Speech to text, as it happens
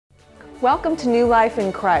Welcome to New Life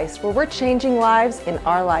in Christ, where we're changing lives in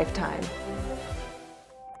our lifetime.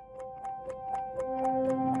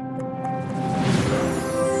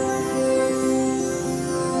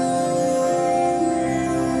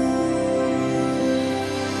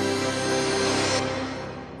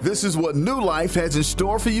 This is what New Life has in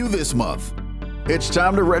store for you this month. It's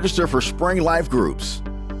time to register for Spring Life Groups.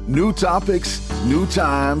 New topics, new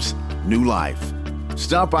times, new life.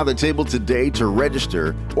 Stop by the table today to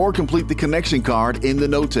register or complete the connection card in the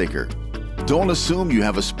note taker. Don't assume you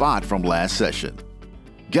have a spot from last session.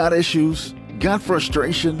 Got issues? Got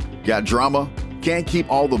frustration? Got drama? Can't keep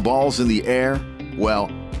all the balls in the air? Well,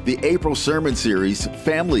 the April sermon series,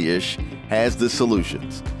 Family-ish, has the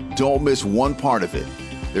solutions. Don't miss one part of it.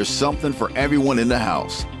 There's something for everyone in the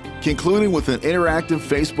house, concluding with an interactive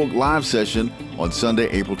Facebook Live session on Sunday,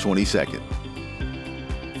 April 22nd.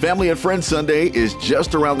 Family and Friends Sunday is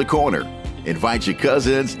just around the corner. Invite your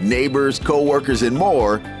cousins, neighbors, co-workers, and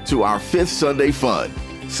more to our 5th Sunday Fun,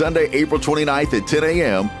 Sunday, April 29th at 10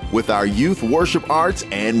 a.m. with our youth worship arts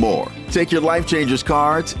and more. Take your Life Changers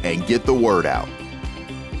cards and get the word out.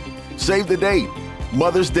 Save the date.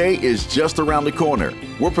 Mother's Day is just around the corner.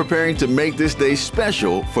 We're preparing to make this day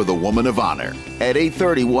special for the woman of honor. At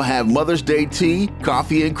 8:30, we'll have Mother's Day tea,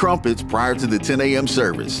 coffee, and crumpets prior to the 10 a.m.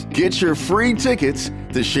 service. Get your free tickets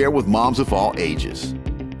to share with moms of all ages.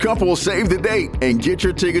 Couples, save the date and get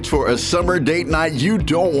your tickets for a summer date night you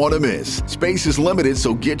don't want to miss. Space is limited,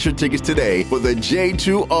 so get your tickets today for the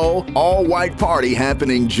J2O all-white party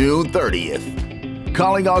happening June 30th.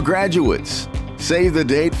 Calling all graduates. Save the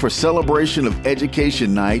date for Celebration of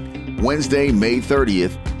Education Night, Wednesday, May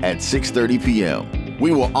 30th at 6:30 p.m.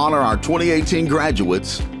 We will honor our 2018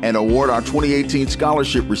 graduates and award our 2018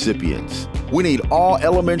 scholarship recipients. We need all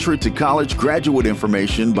elementary to college graduate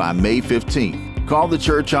information by May 15th. Call the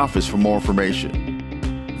church office for more information.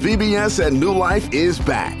 VBS at New Life is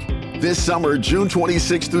back. This summer, June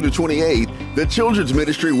 26th through the 28th, the Children's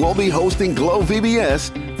Ministry will be hosting Glow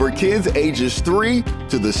VBS for kids ages 3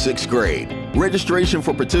 to the 6th grade. Registration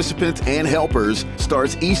for participants and helpers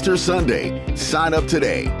starts Easter Sunday. Sign up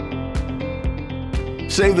today.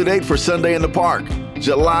 Save the date for Sunday in the Park.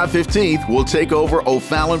 July 15th, we'll take over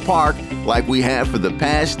O'Fallon Park like we have for the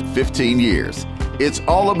past 15 years. It's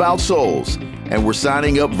all about souls, and we're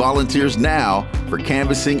signing up volunteers now for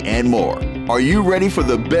canvassing and more. Are you ready for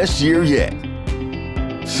the best year yet?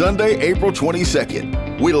 Sunday, April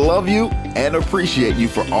 22nd. We love you and appreciate you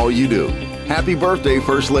for all you do. Happy birthday,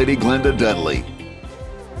 First Lady Glenda Dudley.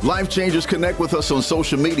 Life Changers, connect with us on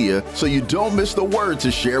social media so you don't miss the word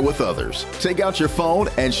to share with others. Take out your phone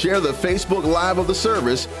and share the Facebook Live of the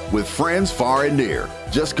service with friends far and near.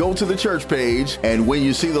 Just go to the church page, and when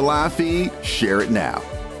you see the live feed, share it now.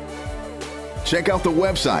 Check out the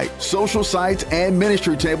website, social sites, and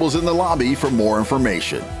ministry tables in the lobby for more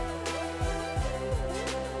information.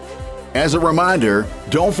 As a reminder,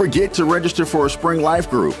 don't forget to register for a Spring Life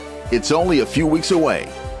Group. It's only a few weeks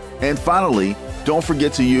away. And finally, don't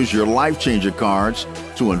forget to use your Life Changer cards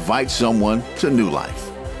to invite someone to New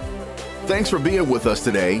Life. Thanks for being with us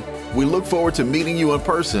today. We look forward to meeting you in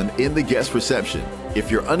person in the guest reception. If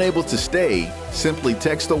you're unable to stay, simply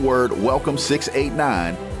text the word WELCOME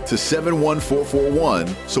 689 to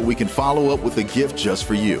 71441 so we can follow up with a gift just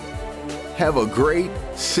for you. Have a great,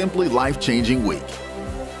 simply life-changing week.